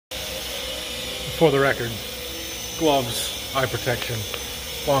For the record, gloves, eye protection,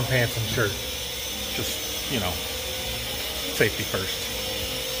 long pants and shirt. Just, you know, safety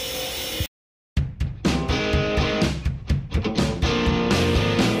first.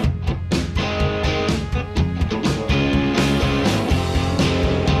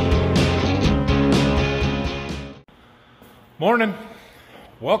 Morning.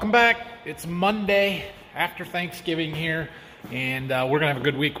 Welcome back. It's Monday after Thanksgiving here, and we're gonna have a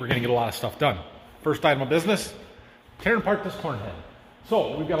good week. We're gonna get a lot of stuff done. First item of business, tearing apart this corn head.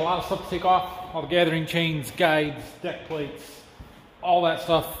 So we've got a lot of stuff to take off, all the gathering chains, guides, deck plates, all that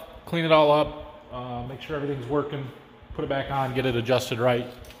stuff. Clean it all up, make sure everything's working, put it back on, get it adjusted right,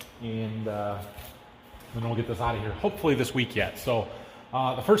 and then we'll get this out of here, hopefully this week yet. So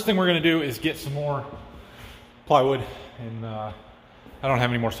the first thing we're gonna do is get some more plywood, and I don't have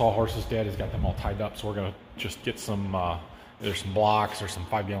any more sawhorses. Dad has got them all tied up, so we're gonna just get some either some blocks or some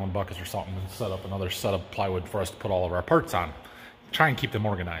 5-gallon buckets or something and set up another set of plywood for us to put all of our parts on. Try and keep them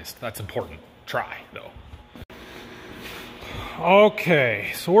organized. That's important. Try though.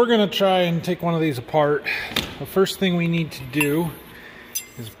 Okay, so we're gonna try and take one of these apart. The first thing we need to do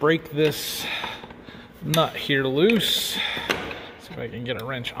is break this nut here loose. See if I can get a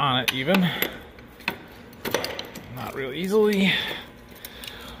wrench on it even. Not real easily.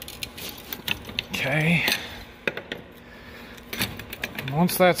 Okay. And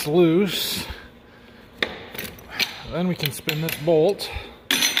once that's loose, then we can spin this bolt,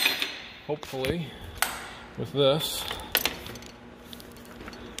 hopefully, with this.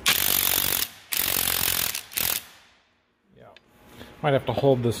 Yeah. Might have to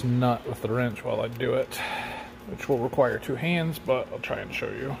hold this nut with the wrench while I do it, which will require 2 hands, but I'll try and show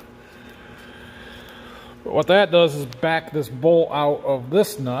you. But what that does is back this bolt out of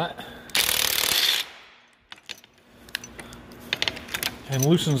this nut and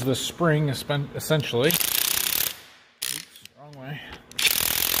loosens this spring essentially. Oops, wrong way.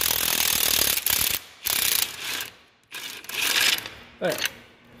 There.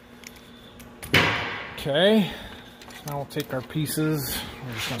 Okay. So now we'll take our pieces.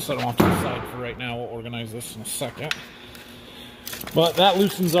 We're just going to set them off to the side for right now. We'll organize this in a second. But that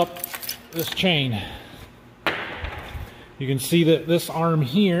loosens up this chain. You can see that this arm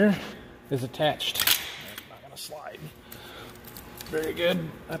here is attached. It's not gonna slide. Very good.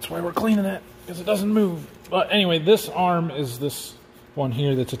 That's why we're cleaning it, because it doesn't move. But anyway, this arm is this one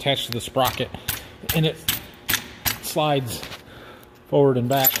here that's attached to the sprocket, and it slides forward and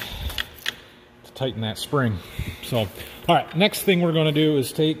back to tighten that spring. So, all right, next thing we're gonna do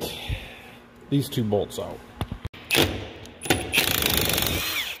is take these 2 bolts out.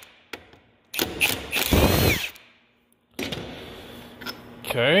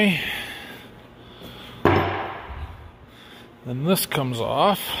 Okay, then this comes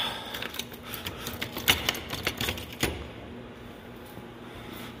off.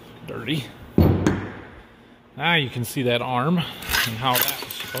 Dirty. Now you can see that arm and how that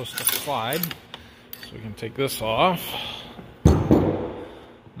is supposed to slide. So we can take this off.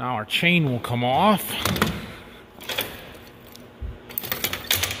 Now our chain will come off.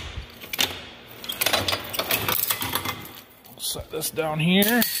 Set this down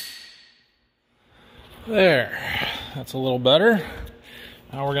here. There. That's a little better.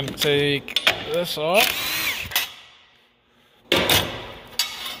 Now we're going to take this off.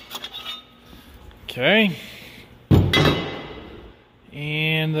 Okay.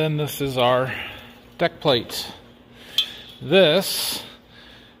 And then this is our deck plate. This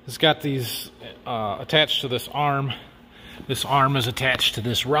has got these attached to this arm. This arm is attached to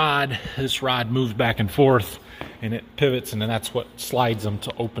this rod. This rod moves back and forth, and it pivots, and then that's what slides them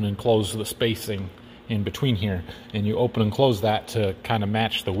to open and close the spacing in between here. And you open and close that to kind of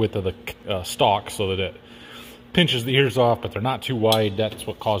match the width of the stalk so that it pinches the ears off, but they're not too wide. That's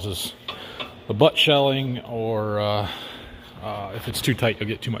what causes the butt shelling, or if it's too tight, you'll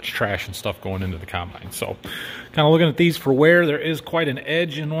get too much trash and stuff going into the combine. So kind of looking at these for wear, there is quite an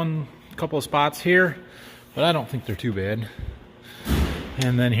edge in couple of spots here, but I don't think they're too bad.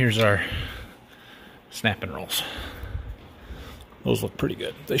 And then here's our snapping rolls. Those look pretty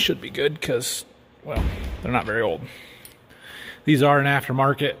good. They should be good because, well, they're not very old. These are an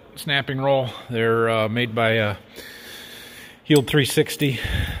aftermarket snapping roll. They're made by Healed 360.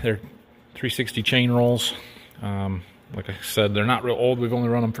 They're 360 chain rolls. Like I said, they're not real old. We've only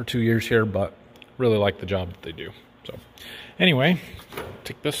run them for 2 years here, but really like the job that they do. So anyway,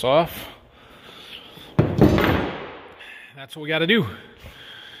 take this off. That's what we got to do.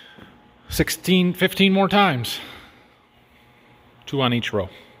 15 more times. 2 on each row.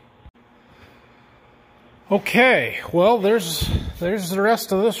 Okay, well, there's the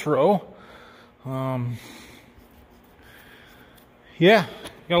rest of this row. Yeah,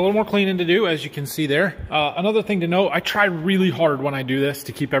 got a little more cleaning to do, as you can see there. Another thing to note, I try really hard when I do this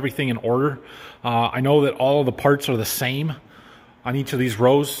to keep everything in order. I know that all of the parts are the same on each of these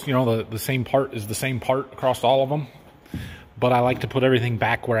rows. You know, the same part is the same part across all of them. But I like to put everything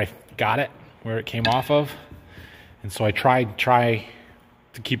back where I got it, where it came off of. And so I try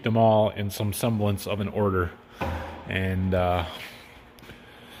to keep them all in some semblance of an order. And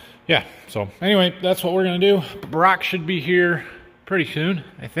yeah, so anyway, that's what we're gonna do. Brock should be here pretty soon,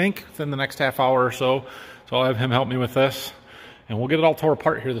 I think, within the next half hour or so. So I'll have him help me with this, and we'll get it all tore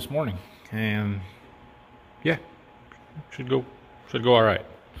apart here this morning. And yeah, should go all right.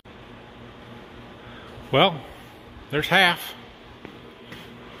 Well, there's half.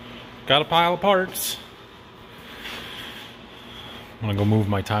 Got a pile of parts. I'm gonna go move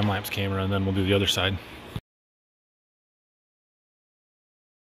my time-lapse camera, and then we'll do the other side.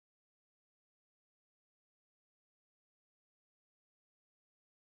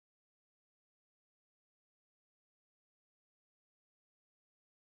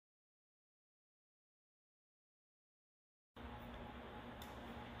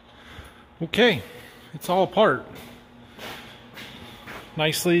 Okay, it's all apart.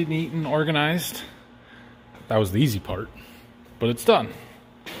 Nicely, neat, and organized. That was the easy part, but it's done.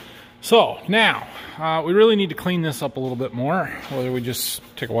 So now, we really need to clean this up a little bit more, whether we just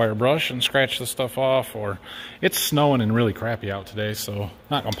take a wire brush and scratch the stuff off, or it's snowing and really crappy out today, so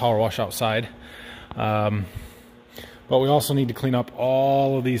not gonna power wash outside. But we also need to clean up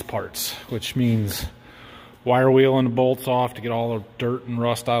all of these parts, which means wire wheeling the bolts off to get all the dirt and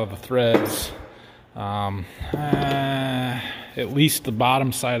rust out of the threads. At least the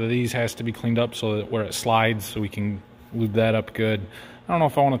bottom side of these has to be cleaned up so that where it slides, so we can lube that up good. I don't know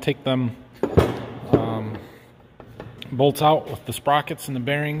if I want to take them bolts out with the sprockets and the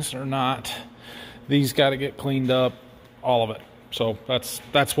bearings or not. These got to get cleaned up, all of it. So that's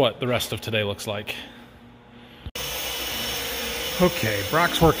what the rest of today looks like. Okay,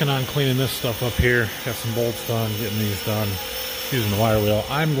 Brock's working on cleaning this stuff up here. Got some bolts done, getting these done, using the wire wheel.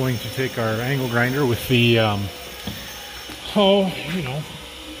 I'm going to take our angle grinder with the,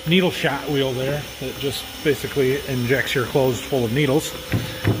 needle shot wheel there that just basically injects your clothes full of needles.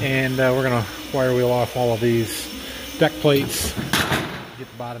 And we're going to wire wheel off all of these deck plates,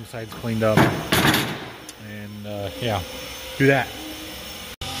 get the bottom sides cleaned up, and yeah, do that.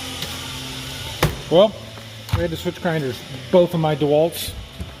 Well, we had to switch grinders. Both of my DeWalt's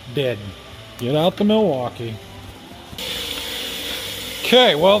dead. Get out the Milwaukee.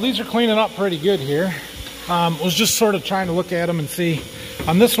 Okay, well, these are cleaning up pretty good here. Was just sort of trying to look at them and see.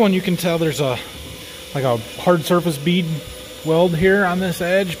 On this one, you can tell there's like a hard surface bead weld here on this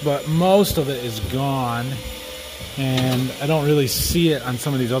edge, but most of it is gone. And I don't really see it on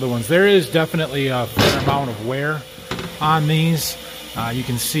some of these other ones. There is definitely a fair amount of wear on these. You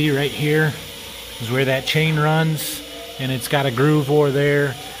can see right here is where that chain runs, and it's got a groove over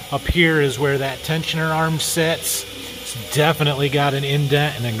there. Up here is where that tensioner arm sits. It's definitely got an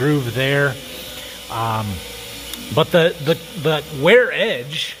indent and a groove there. But the wear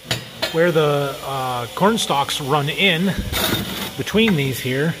edge, where the corn stalks run in between these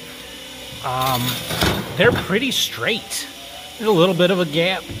here, they're pretty straight. There's a little bit of a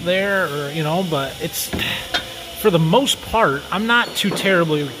gap there, but it's, for the most part, I'm not too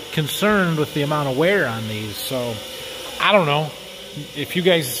terribly concerned with the amount of wear on these. So I don't know if you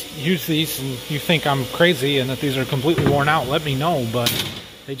guys use these and you think I'm crazy and that these are completely worn out, let me know, but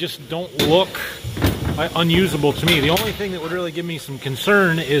they just don't look unusable to me. The only thing that would really give me some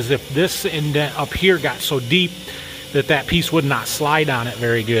concern is if this indent up here got so deep that piece would not slide on it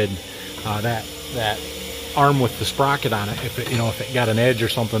very good. That arm with the sprocket on it, if it got an edge or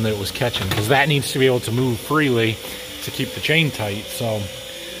something that it was catching, because that needs to be able to move freely to keep the chain tight. So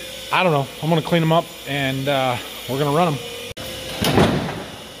I don't know. I'm gonna clean them up, and we're gonna run them.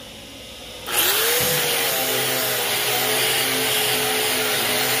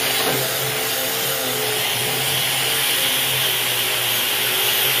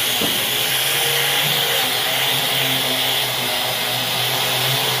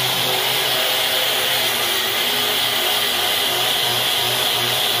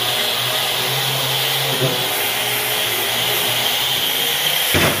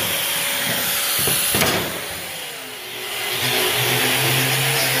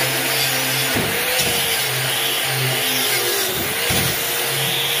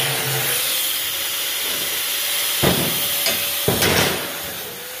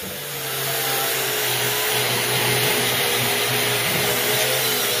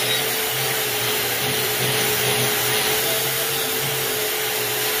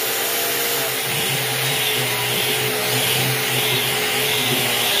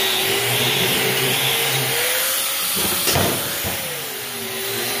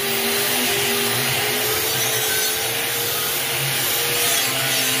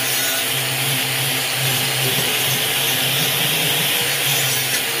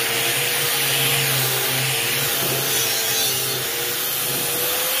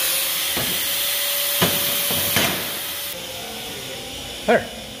 There.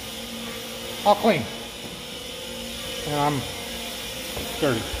 All clean. And I'm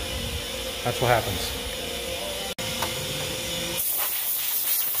dirty. That's what happens.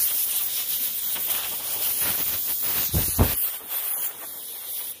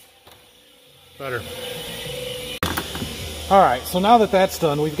 Better. All right, so now that that's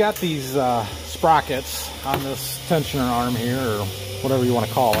done, we've got these sprockets on this tensioner arm here, or whatever you want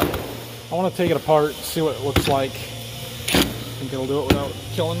to call it. I want to take it apart, see what it looks like. I think it'll do it without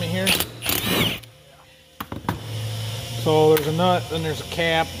killing me here. So there's a nut, then there's a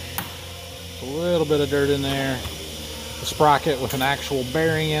cap, a little bit of dirt in there, a sprocket with an actual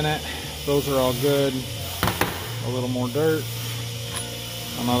bearing in it. Those are all good. A little more dirt,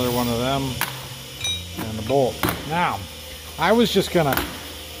 another one of them, and the bolt. Now, I was just gonna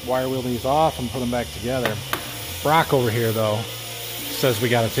wire wheel these off and put them back together. Brock over here though says we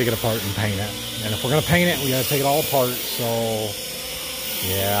gotta take it apart and paint it. And if we're gonna paint it, we gotta take it all apart. So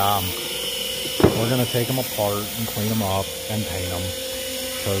yeah, we're gonna take them apart and clean them up and paint them,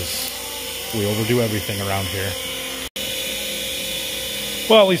 because we overdo everything around here.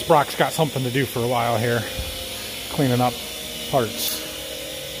 Well, at least Brock's got something to do for a while here, cleaning up parts.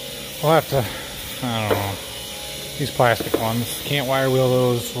 We'll have to, I don't know, these plastic ones, can't wire wheel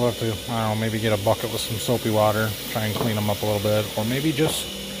those. We'll have to, I don't know, maybe get a bucket with some soapy water, try and clean them up a little bit, or maybe just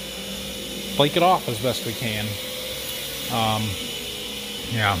flake it off as best we can.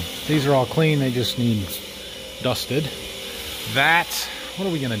 Yeah, these are all clean, they just need dusted. That, what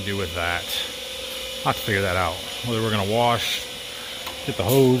are we gonna do with that? I'll have to figure that out. Whether we're gonna wash, get the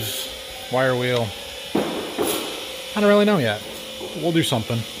hose, wire wheel, I don't really know yet. We'll do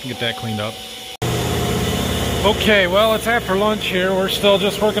something, get that cleaned up. Okay, well, it's after lunch here. We're still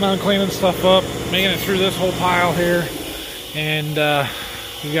just working on cleaning stuff up, making it through this whole pile here. And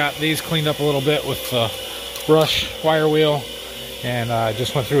we got these cleaned up a little bit with the brush wire wheel. And I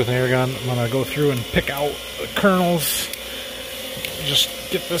just went through with an air gun. I'm gonna go through and pick out the kernels. Just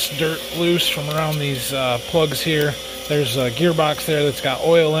get this dirt loose from around these plugs here. There's a gearbox there that's got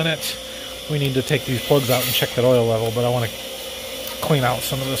oil in it. We need to take these plugs out and check that oil level, but I want to clean out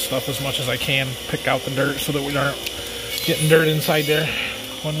some of this stuff as much as I can, pick out the dirt so that we aren't getting dirt inside there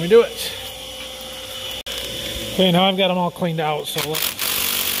when we do it. Okay, now I've got them all cleaned out, so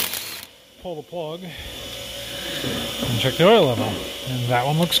let's pull the plug and check the oil level. And that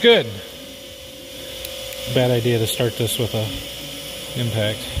one looks good. Bad idea to start this with a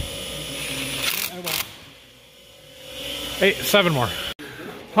impact. 7 more.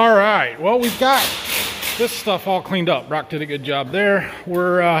 All right, well, we've got this stuff all cleaned up. Brock did a good job there.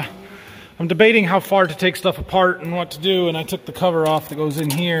 I'm debating how far to take stuff apart and what to do, and I took the cover off that goes in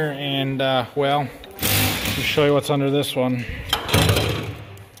here, and well, let me show you what's under this one.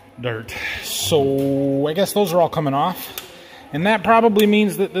 Dirt. So I guess those are all coming off, and that probably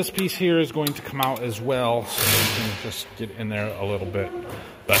means that this piece here is going to come out as well, so we can just get in there a little bit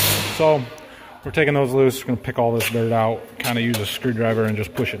better. So we're taking those loose. We're going to pick all this dirt out, kind of use a screwdriver and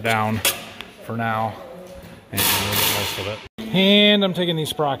just push it down for now. And we'll get most of it. And I'm taking these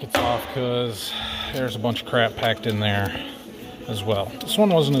sprockets off because there's a bunch of crap packed in there as well. This one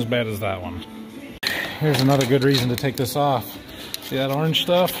wasn't as bad as that one. Here's another good reason to take this off. See that orange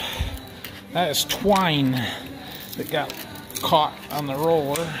stuff? That is twine that got caught on the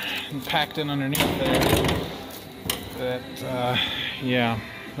roller and packed in underneath there. That, yeah,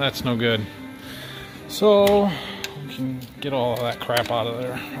 that's no good. So we can get all of that crap out of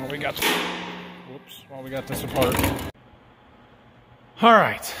there while we got this apart. All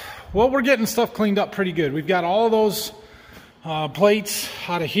right, well, we're getting stuff cleaned up pretty good. We've got all of those plates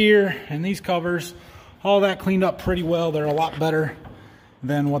out of here and these covers, all that cleaned up pretty well. They're a lot better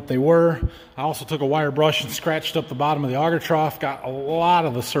than what they were. I also took a wire brush and scratched up the bottom of the auger trough, got a lot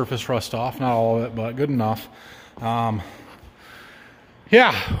of the surface rust off, not all of it, but good enough.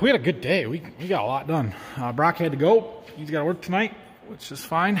 Yeah, we had a good day. We got a lot done. Brock had to go. He's got to work tonight, which is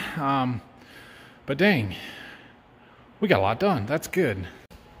fine. But dang, we got a lot done. That's good.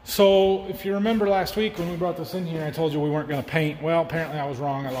 So if you remember last week when we brought this in here, I told you we weren't going to paint. Well, apparently I was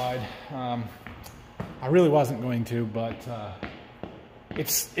wrong. I lied. I really wasn't going to, but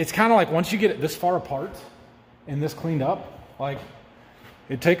it's kind of like once you get it this far apart and this cleaned up, like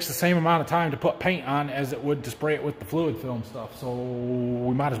it takes the same amount of time to put paint on as it would to spray it with the fluid film stuff. So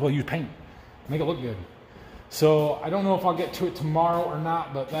we might as well use paint, make it look good. So I don't know if I'll get to it tomorrow or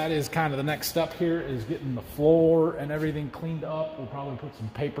not, but that is kind of the next step here, is getting the floor and everything cleaned up. We'll probably put some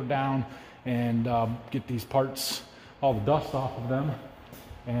paper down and get these parts, all the dust off of them,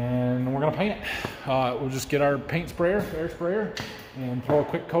 and we're gonna paint it. We'll just get our paint sprayer, air sprayer, and throw a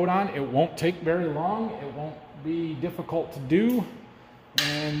quick coat on. It won't take very long. It won't be difficult to do.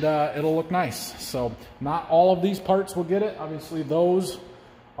 and it'll look nice. So not all of these parts will get it. Obviously those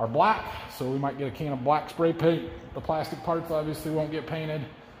are black, so we might get a can of black spray paint. The plastic parts obviously won't get painted,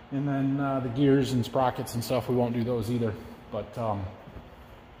 and then the gears and sprockets and stuff, we won't do those either. But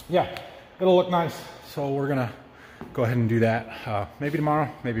yeah, it'll look nice. So we're gonna go ahead and do that. Maybe tomorrow,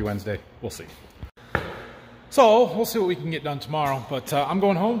 maybe Wednesday, we'll see. So we'll see what we can get done tomorrow, but I'm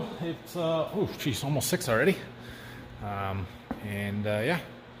going home. It's oh geez, almost 6 already. Yeah,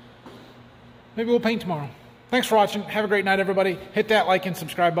 maybe we'll paint tomorrow. Thanks for watching. Have a great night, everybody. Hit that like and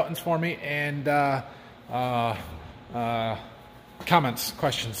subscribe buttons for me, and comments,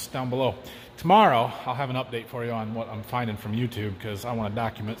 questions down below. Tomorrow, I'll have an update for you on what I'm finding from YouTube, because I want to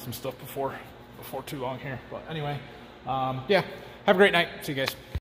document some stuff before too long here. But anyway, yeah, have a great night. See you guys.